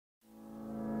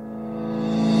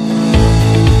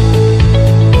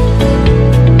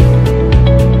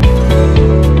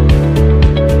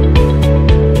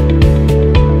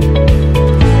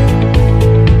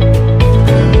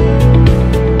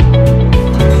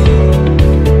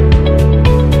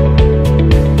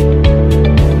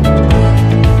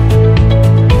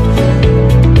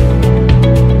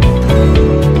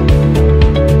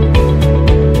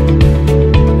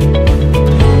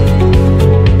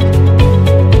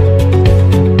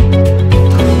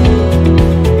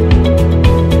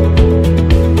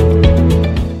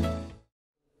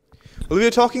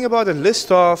we're talking about a list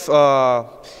of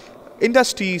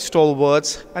industry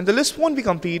stalwarts, and the list won't be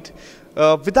complete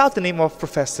without the name of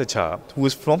Professor Jha, who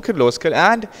is from Kirloskar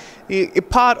and a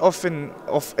part of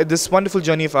this wonderful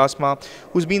journey of asthma,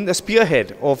 who's been the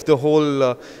spearhead of the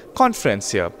whole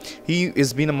conference here. He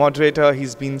has been a moderator,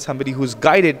 he's been somebody who's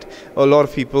guided a lot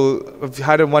of people. We've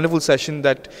had a wonderful session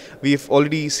that we've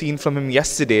already seen from him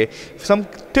yesterday. Some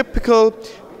typical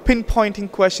pinpointing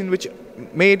question which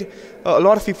made a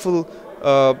lot of people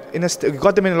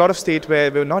got them in a lot of state where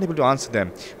we were not able to answer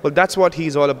them. Well, that's what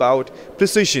he's all about,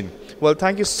 precision. Well,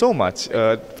 thank you so much,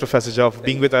 Professor Jha, for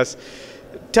being with us.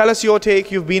 Tell us your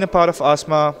take. You've been a part of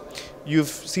asthma. You've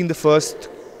seen the first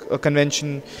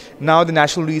convention, now the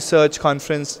National Research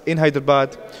Conference in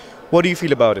Hyderabad. What do you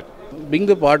feel about it? Being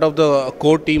the part of the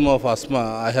core team of asthma,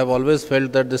 I have always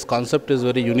felt that this concept is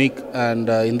very unique, and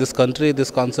in this country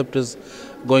this concept is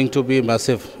going to be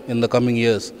massive in the coming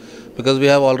years, because we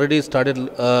have already started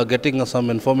getting some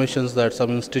informations that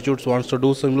some institutes wants to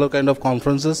do similar kind of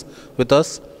conferences with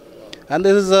us, and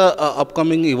this is a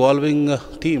upcoming evolving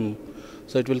theme,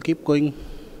 so it will keep going.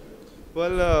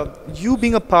 Well, you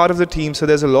being a part of the team, so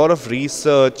there's a lot of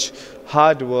research,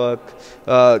 hard work,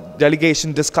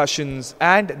 delegation discussions,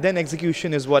 and then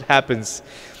execution is what happens.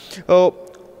 A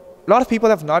lot of people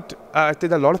have not,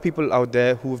 there are a lot of people out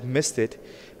there who have missed it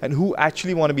and who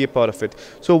actually want to be a part of it.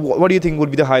 So what do you think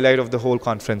would be the highlight of the whole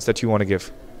conference that you want to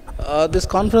give? This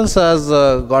conference has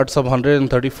got some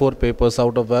 134 papers,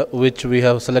 out of which we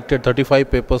have selected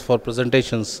 35 papers for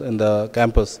presentations in the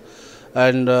campus.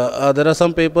 And there are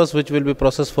some papers which will be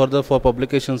processed further for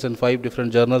publications in 5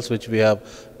 different journals which we have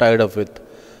tied up with.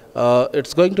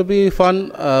 It's going to be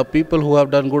fun. People who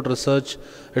have done good research,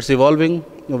 it's evolving.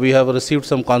 We have received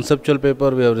some conceptual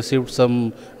paper, we have received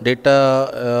some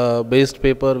data based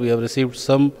paper, we have received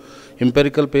some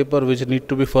empirical paper which need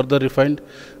to be further refined.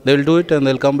 They will do it and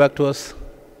they'll come back to us.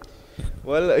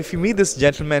 Well, if you meet this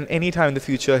gentleman anytime in the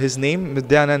future, his name,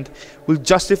 Bidyanand, will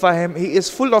justify him. He is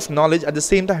full of knowledge. At the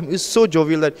same time, he is so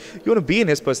jovial that you want to be in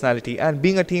his personality and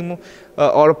being a team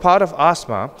or a part of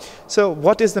asthma. So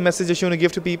what is the message that you want to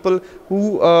give to people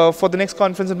who for the next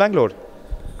conference in Bangalore?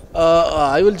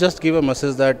 I will just give a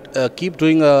message that keep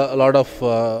doing a lot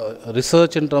of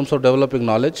research in terms of developing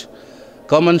knowledge.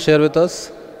 Come and share with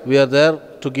us. We are there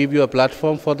to give you a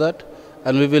platform for that.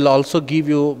 And we will also give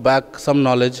you back some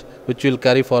knowledge which we will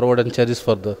carry forward and cherish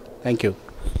further. Thank you.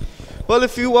 Well,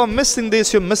 if you are missing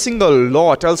this, you're missing a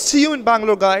lot. I'll see you in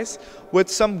Bangalore, guys, with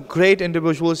some great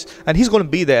individuals, and he's going to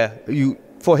be there.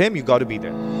 For him, you got to be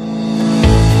there.